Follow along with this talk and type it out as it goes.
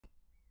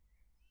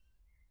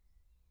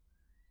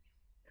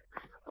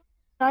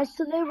Guys,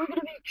 today we're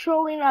gonna be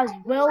trolling as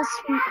Will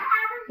Smith.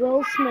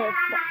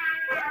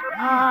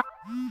 My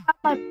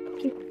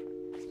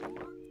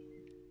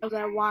as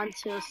I want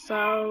to,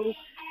 so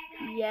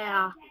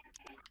yeah.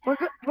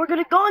 We're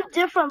gonna go in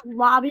different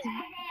lobbies.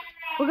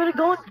 We're gonna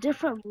go in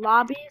different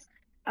lobbies,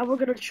 and we're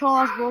gonna troll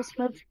as Will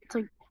Smith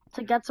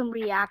to get some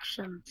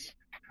reactions.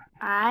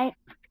 Alright.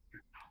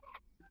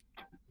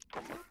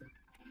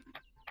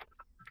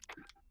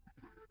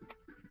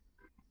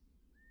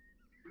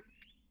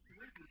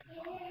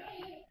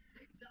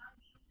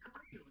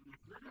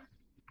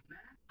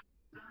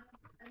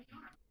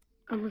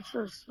 I'm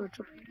just switch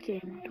up the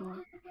game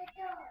door.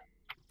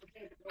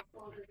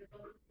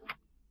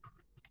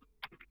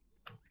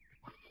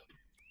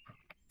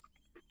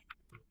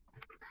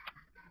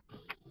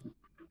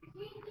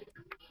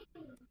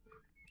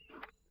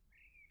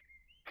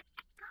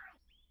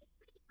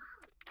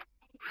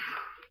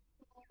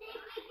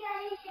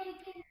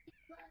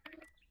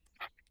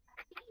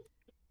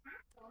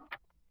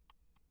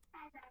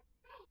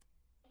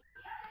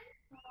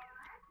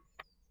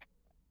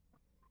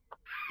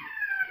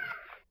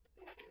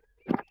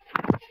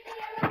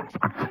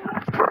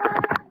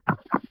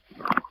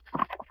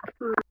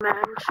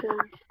 Mansion.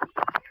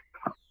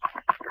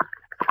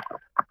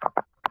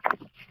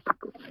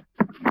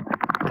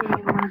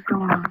 Gamer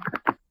door.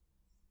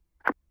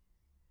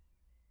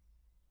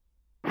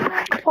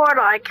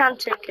 Portal, I can't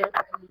take it.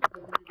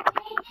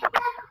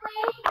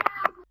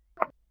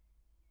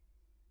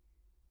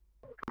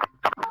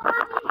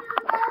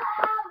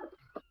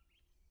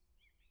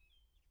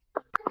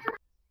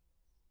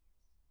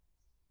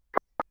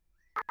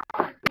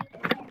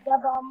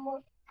 I'm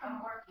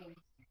working.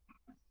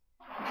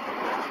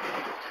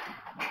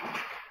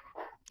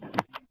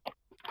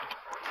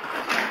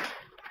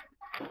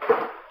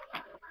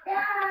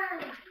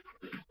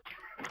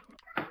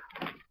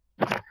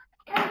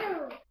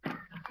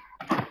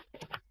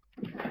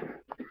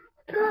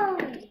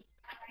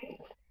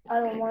 I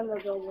don't want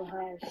to build a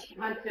house.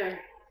 Hunter.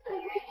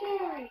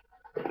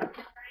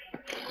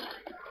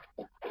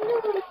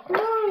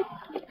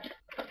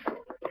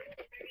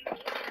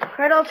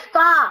 Kratos,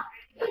 stop!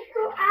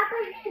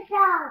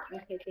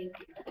 Okay, thank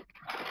you.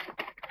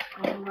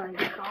 Oh my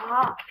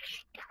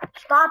gosh.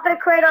 Stop it,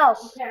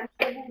 Kratos! Okay, I'm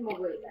sending him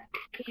away then.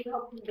 Can you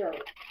help him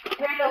build?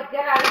 Kratos,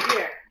 get out of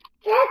here!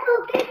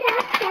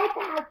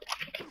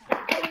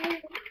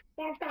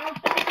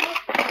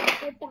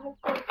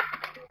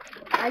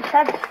 I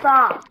said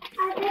stop.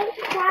 I said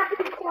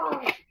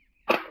stop.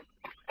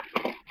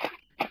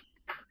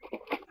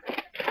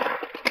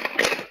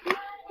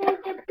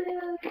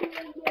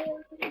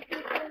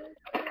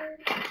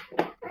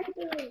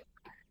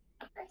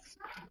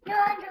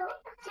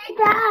 Sit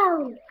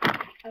down.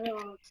 I don't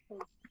want to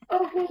sit.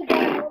 Okay,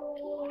 down.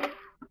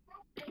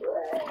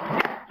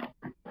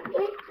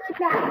 Sit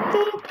down.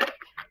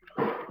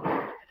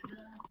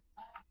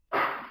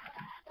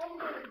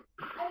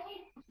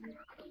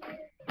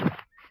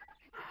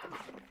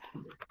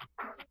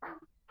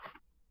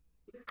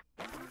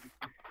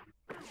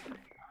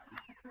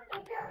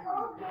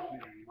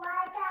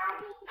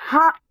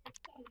 Ha!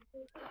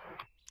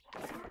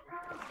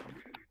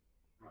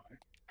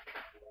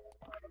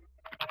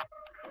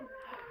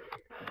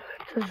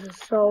 This is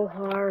so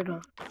hard.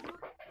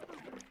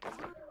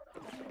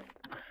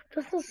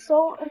 This is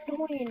so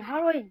annoying. How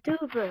do I do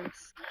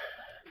this?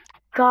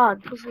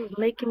 God, this is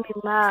making me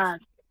mad.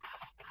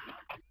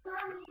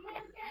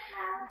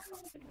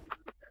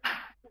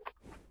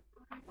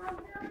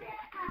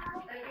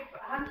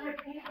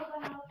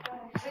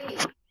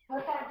 Please,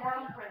 put that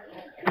down for a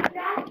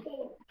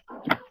second.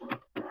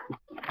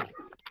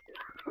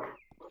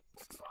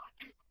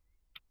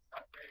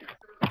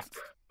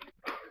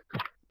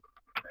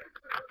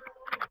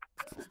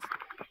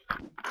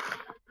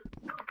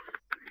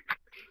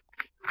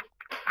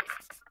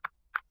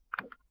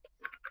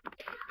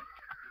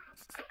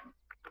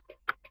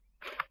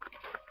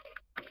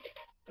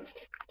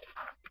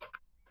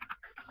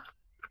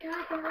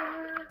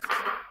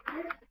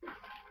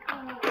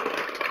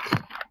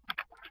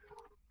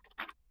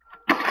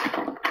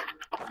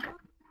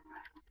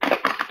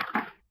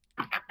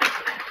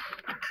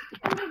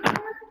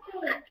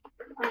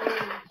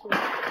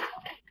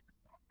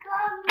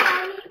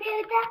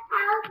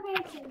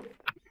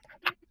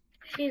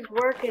 She's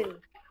working.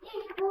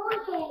 She's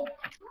working.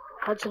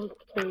 Hudson,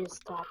 please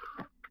stop.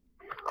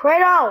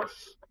 Kratos!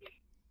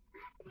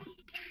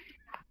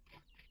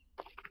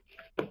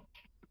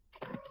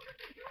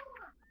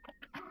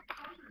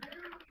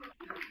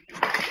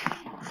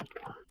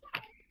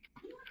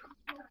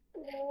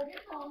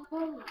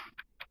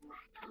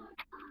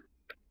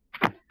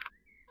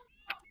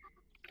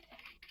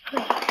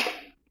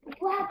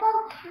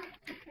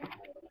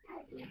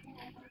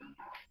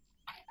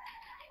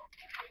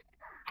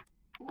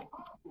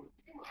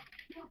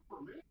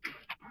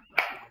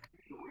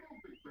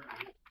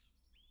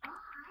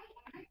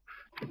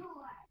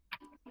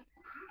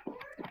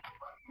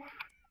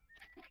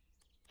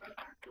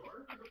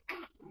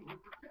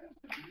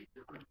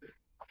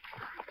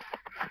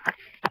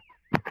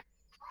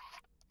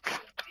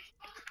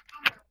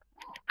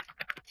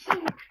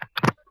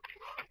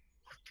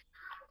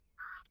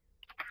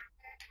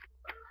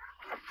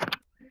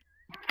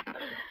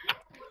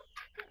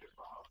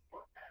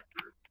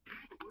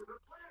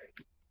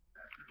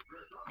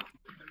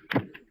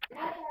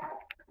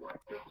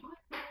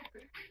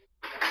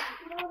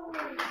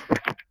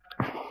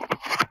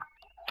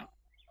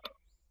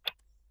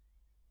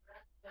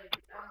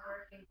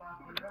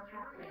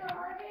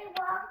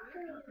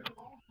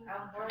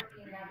 I'm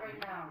working, not right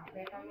now.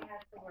 Okay, mommy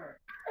has to work.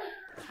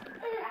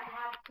 I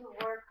have to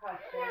work,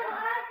 Hudson.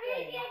 What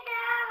happened?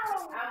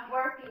 I'm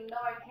working. No,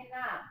 I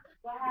cannot.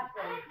 What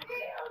happened?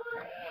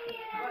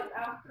 But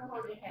I'll still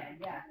hold your hand,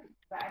 yeah.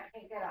 But I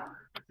can't get up.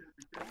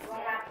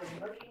 What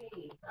happened? What do you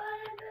need?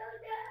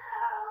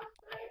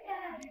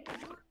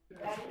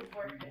 Daddy's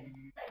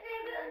working.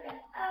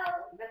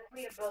 Let's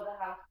me build a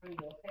house for you,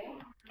 okay?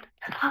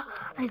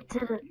 I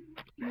did it.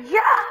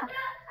 Yeah!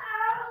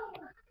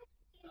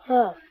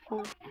 Oh.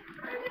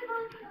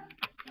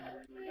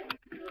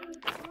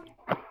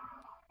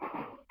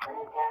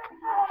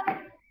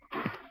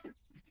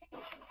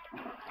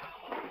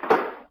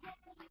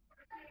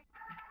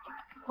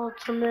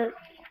 Ultimate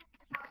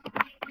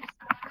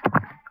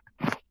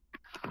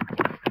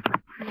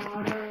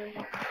modern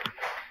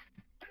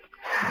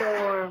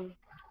dorm.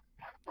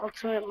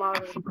 Ultimate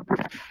modern.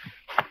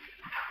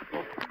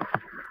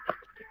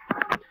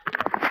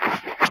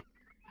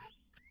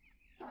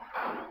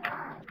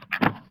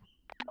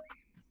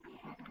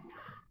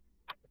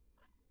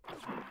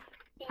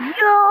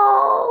 Yo!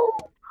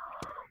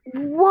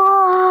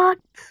 What?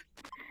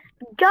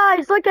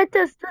 Guys, look at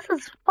this. This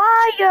is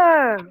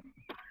fire!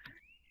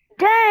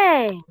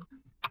 Dang!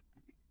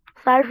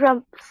 Sorry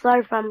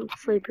from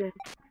sleeping.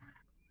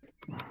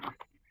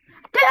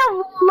 They have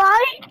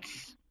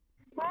lights?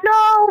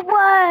 No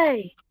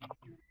way!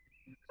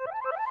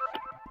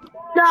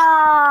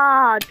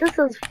 Nah, this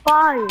is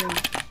fire.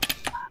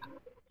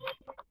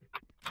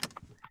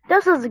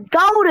 This is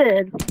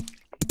golden.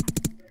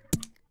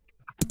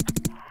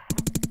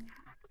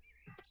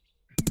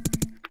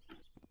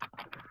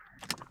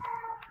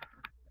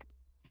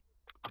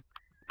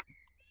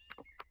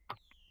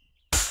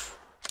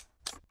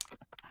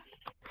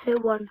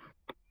 Hit one.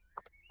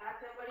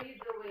 What are you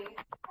doing?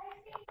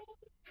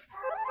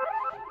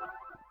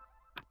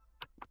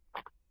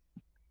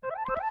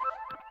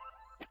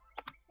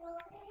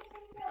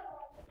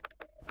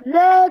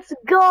 Let's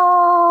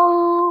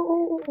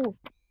go!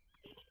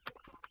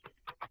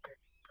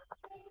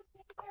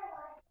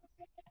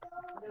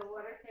 The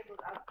water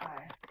table's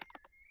outside.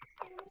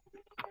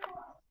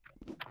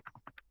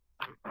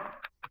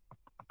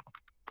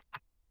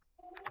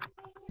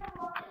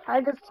 I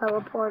just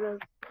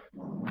teleported.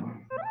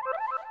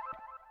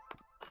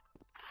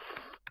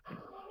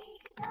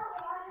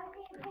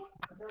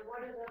 The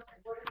water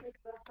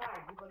table's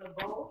outside. You want a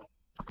bowl?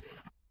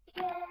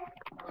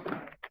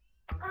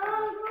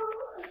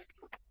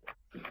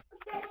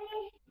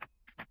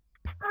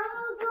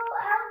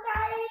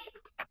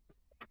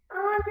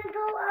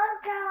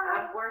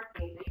 I'm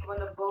working. Do you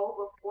want a bowl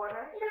with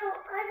water?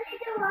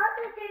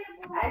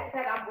 I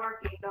said I'm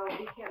working. No,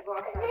 we can't go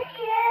outside.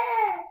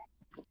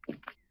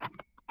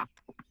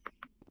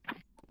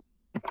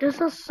 This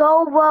is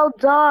so well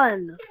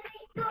done.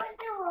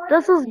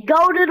 This is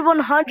goated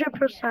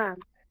 100%.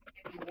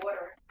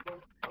 Water.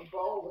 A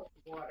bowl with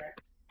water.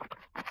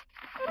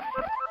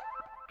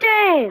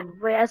 Dang!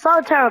 Wait, I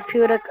saw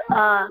therapeutic.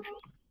 I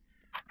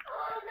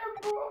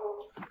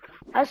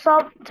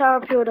saw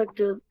therapeutic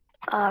do.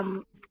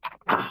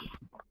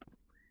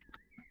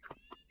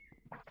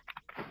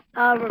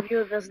 I'll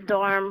review this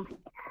dorm.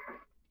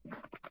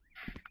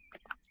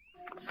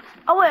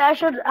 Oh wait, I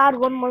should add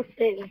one more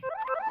thing.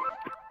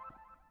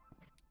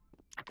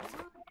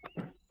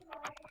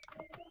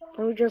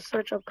 Let me just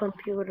search up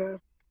computer.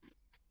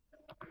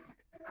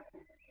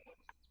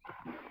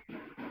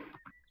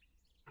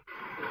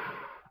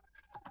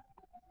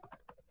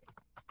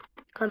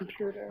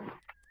 Computer.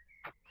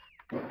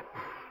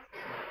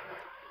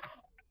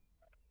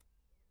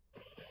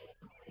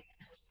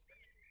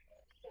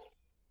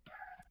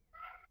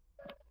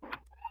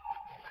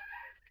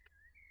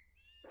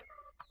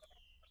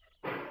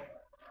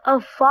 A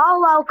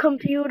Fallout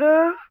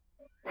computer?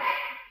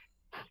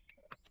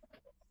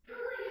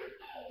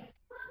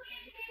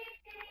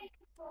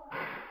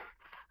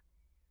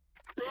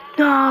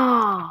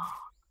 No.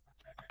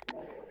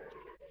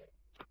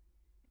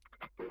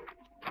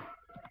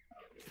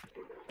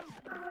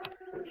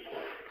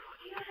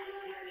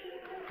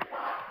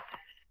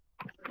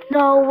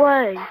 No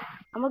way.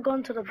 I'm gonna go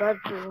into the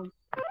bedroom.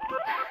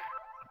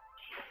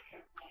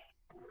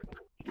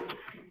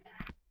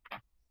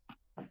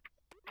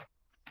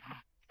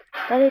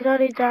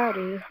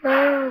 Daddy,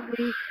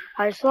 hurry.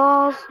 I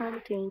saw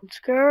something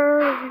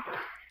scurry.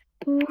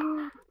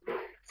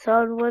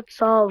 Son,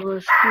 what's all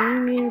the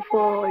screaming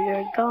for?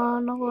 You're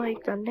gonna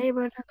wake the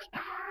neighbor next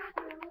door.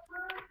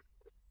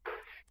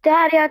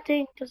 Daddy, I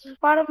think this is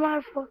part of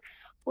my fault.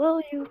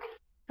 Will you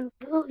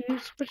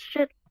switch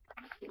it?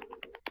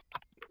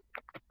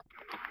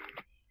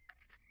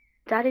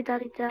 Daddy,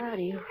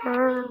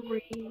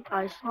 hurry.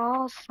 I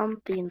saw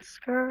something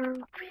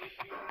scurry.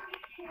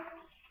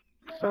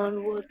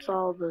 Son, what's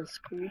all the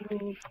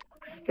screaming?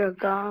 You're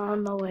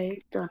gonna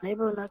wake the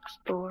neighbor next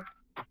door.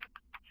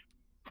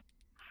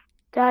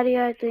 Daddy,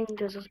 I think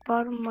this is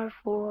part of my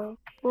fault.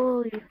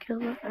 Will you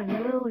kill it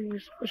and will you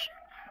squish it?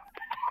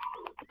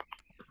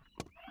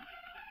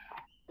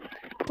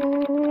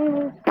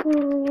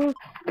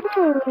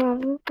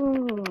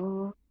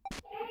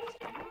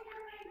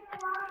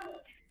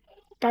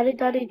 Daddy,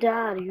 daddy,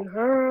 daddy,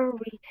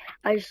 hurry.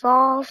 I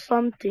saw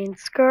something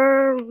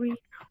scurry.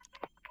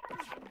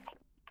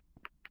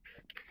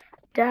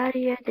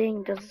 Daddy, I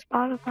think there's a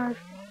spot on my...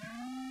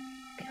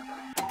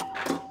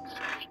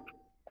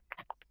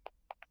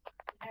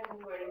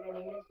 Everybody, my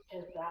name is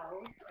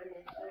Giselle.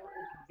 Initial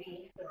is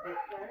V for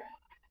Victor.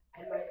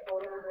 And my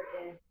phone number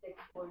is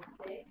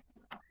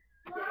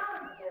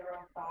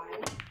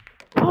 646-605-8759.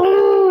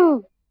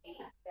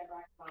 I'm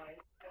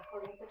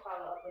calling to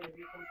follow up on a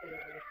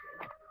reconsideration.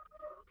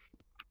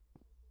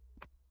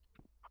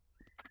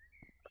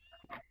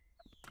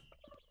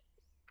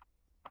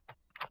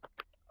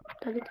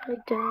 Daddy, daddy,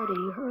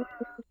 daddy, hurry.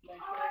 My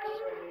phone number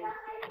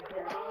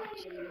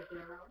is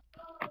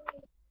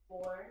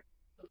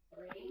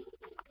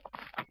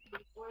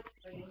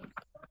 030-423-243-6297.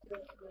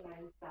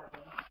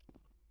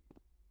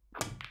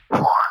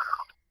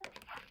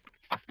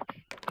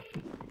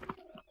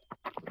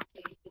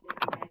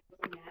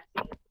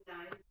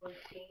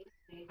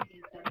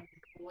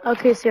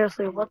 Okay,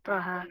 seriously, what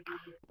the heck?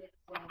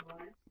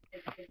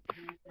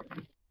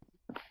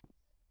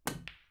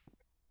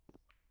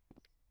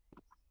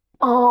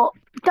 Oh,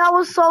 that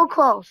was so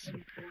close.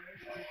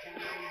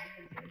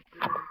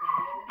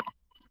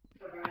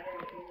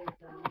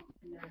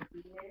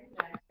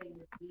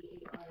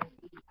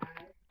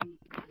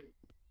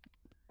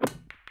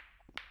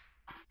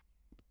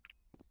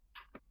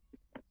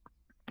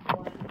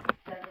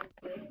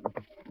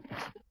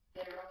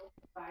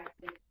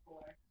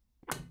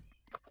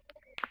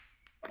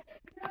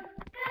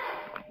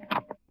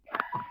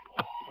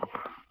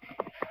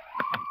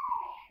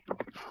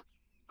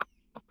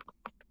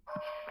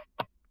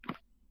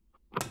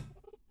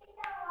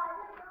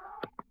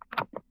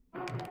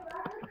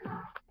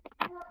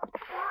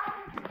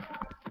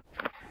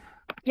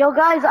 Yo,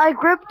 guys, I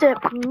gripped it.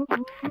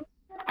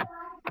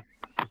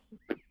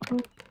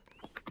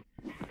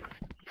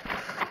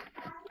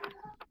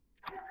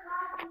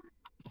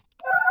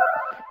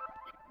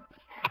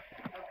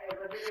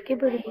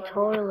 Skibbity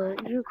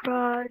toilet, you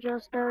cry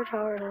just as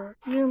harder.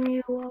 You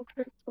mew up,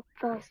 it's so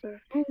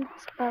faster.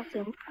 It's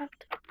faster.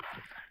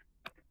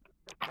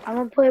 I'm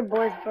gonna play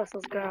boys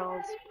versus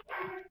girls.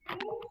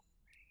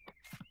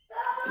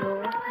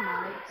 You're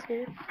my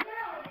tip.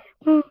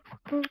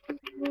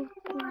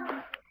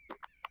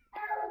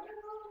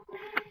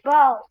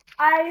 Bro,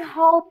 I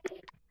hope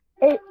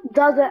it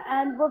doesn't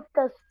end with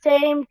the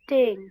same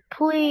thing,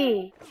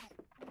 please.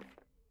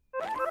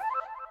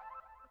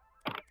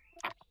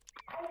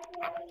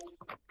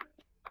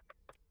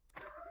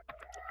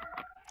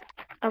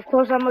 Of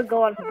course, I'm gonna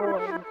go on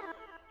board.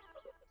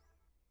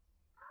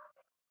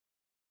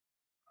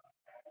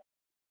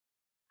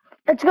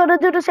 It's gonna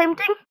do the same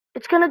thing.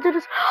 It's gonna do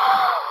this.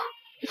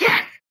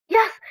 Yes,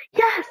 yes,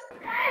 yes,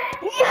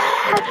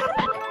 yes.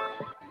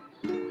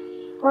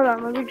 Hold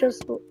on, let me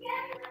just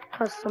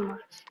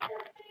customize.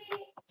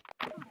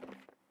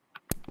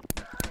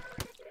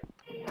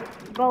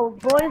 Bro,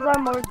 boys are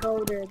more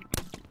goated.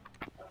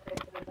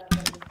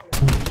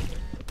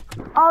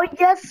 Oh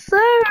yes,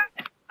 sir.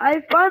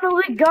 I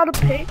finally got a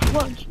paint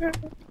puncher.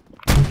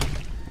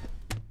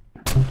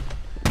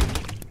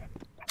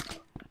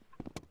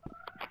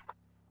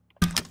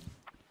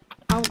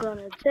 I'm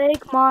gonna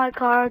take my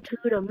car to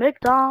the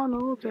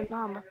McDonald's and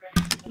I'ma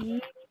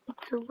eat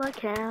till I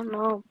can.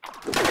 No,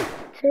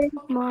 take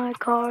my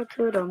car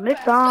to the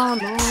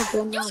McDonald's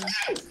and I'ma.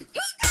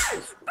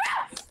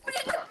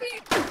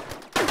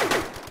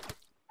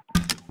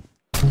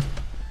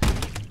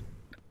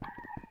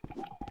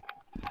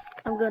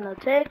 I'm gonna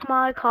take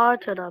my car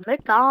to the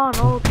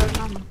McDonald's and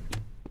I'ma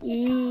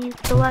eat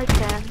till I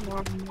can. No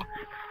more.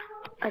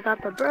 I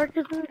got the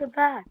burgers in the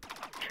back.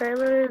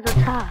 Trailer is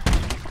attached.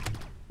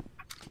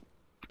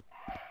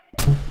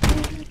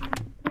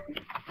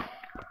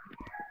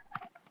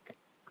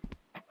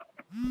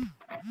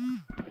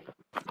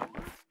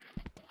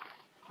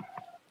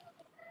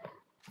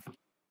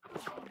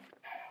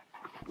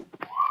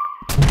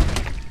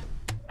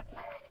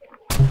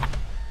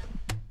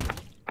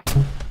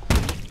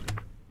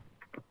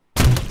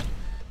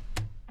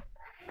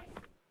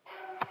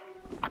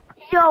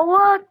 Yo,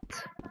 what?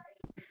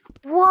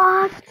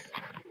 What?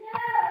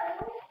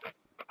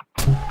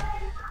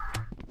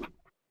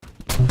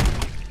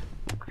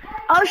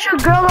 Oh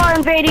shoot, girl are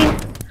invading.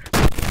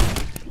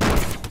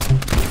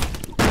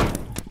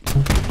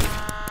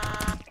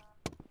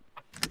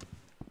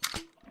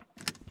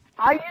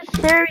 Are you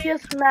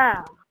serious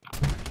now?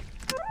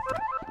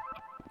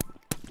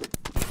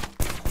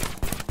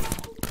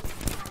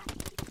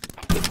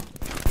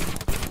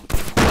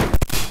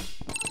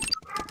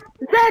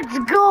 Let's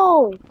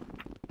go!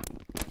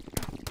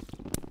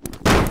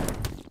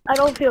 I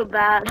don't feel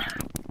bad.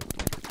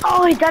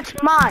 Oh, wait, that's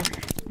mine.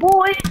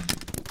 Boy!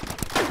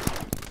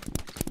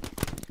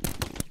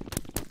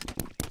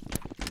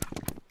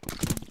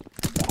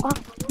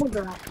 Hold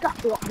on, stop.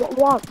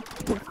 What?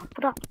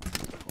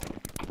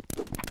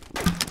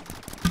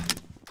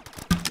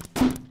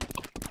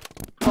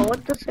 Oh,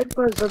 what the heck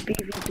was the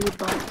BVD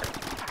bug?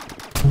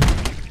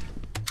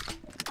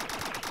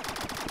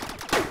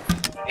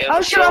 Eu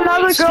não sou o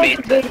Will Smith,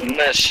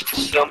 mas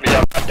sou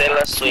melhor que a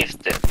Taylor Swift.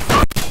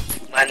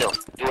 Mano,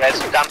 tu és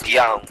o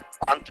campeão.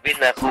 Quando te vir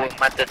na rua,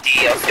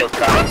 mata-te ao teu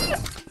carro.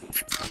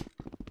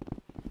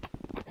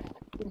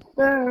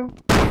 Sir.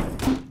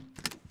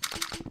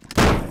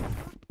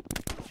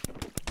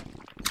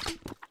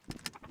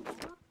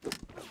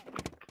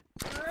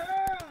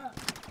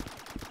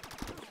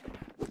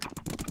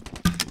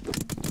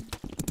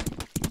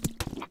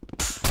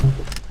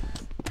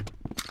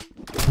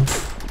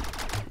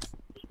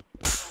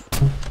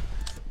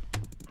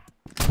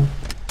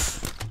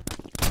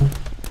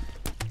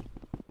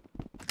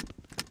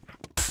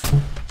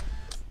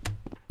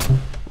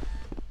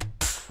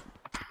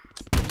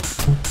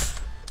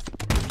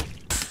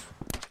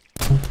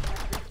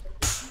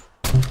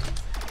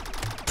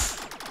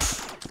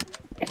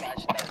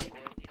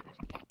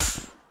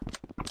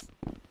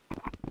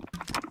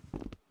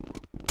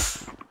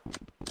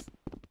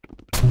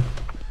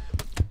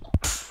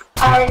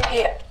 I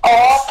repeat,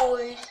 all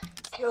boys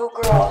kill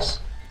girls.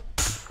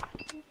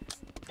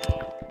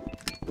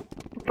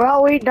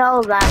 Bro, we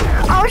know that.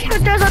 Oh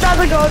shit, there's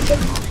another ghost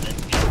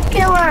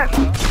killer.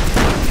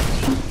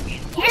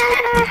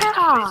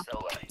 Yeah!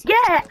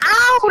 Get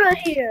out of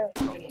here!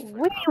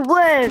 We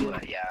win!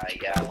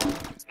 Yeah.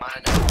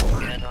 Mano,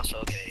 eu não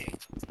sou gay.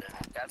 Na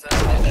casa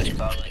da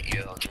escola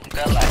eu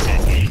nunca lá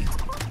cheguei.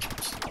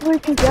 We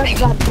can get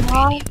that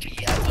now.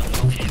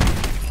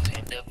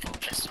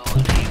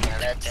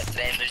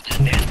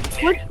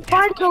 Let's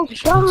find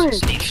those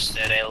guns!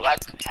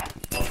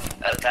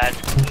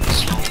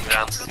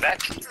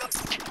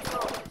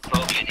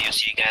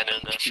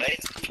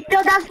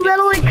 Yo, that's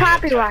literally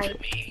copyright.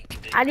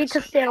 I need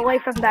to stay away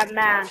from that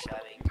man.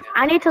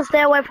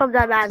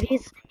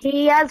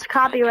 He has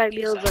copyright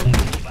music.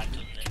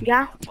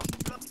 Yeah?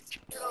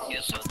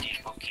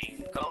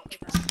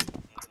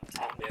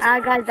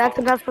 Alright guys, that's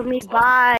enough for me. Bye.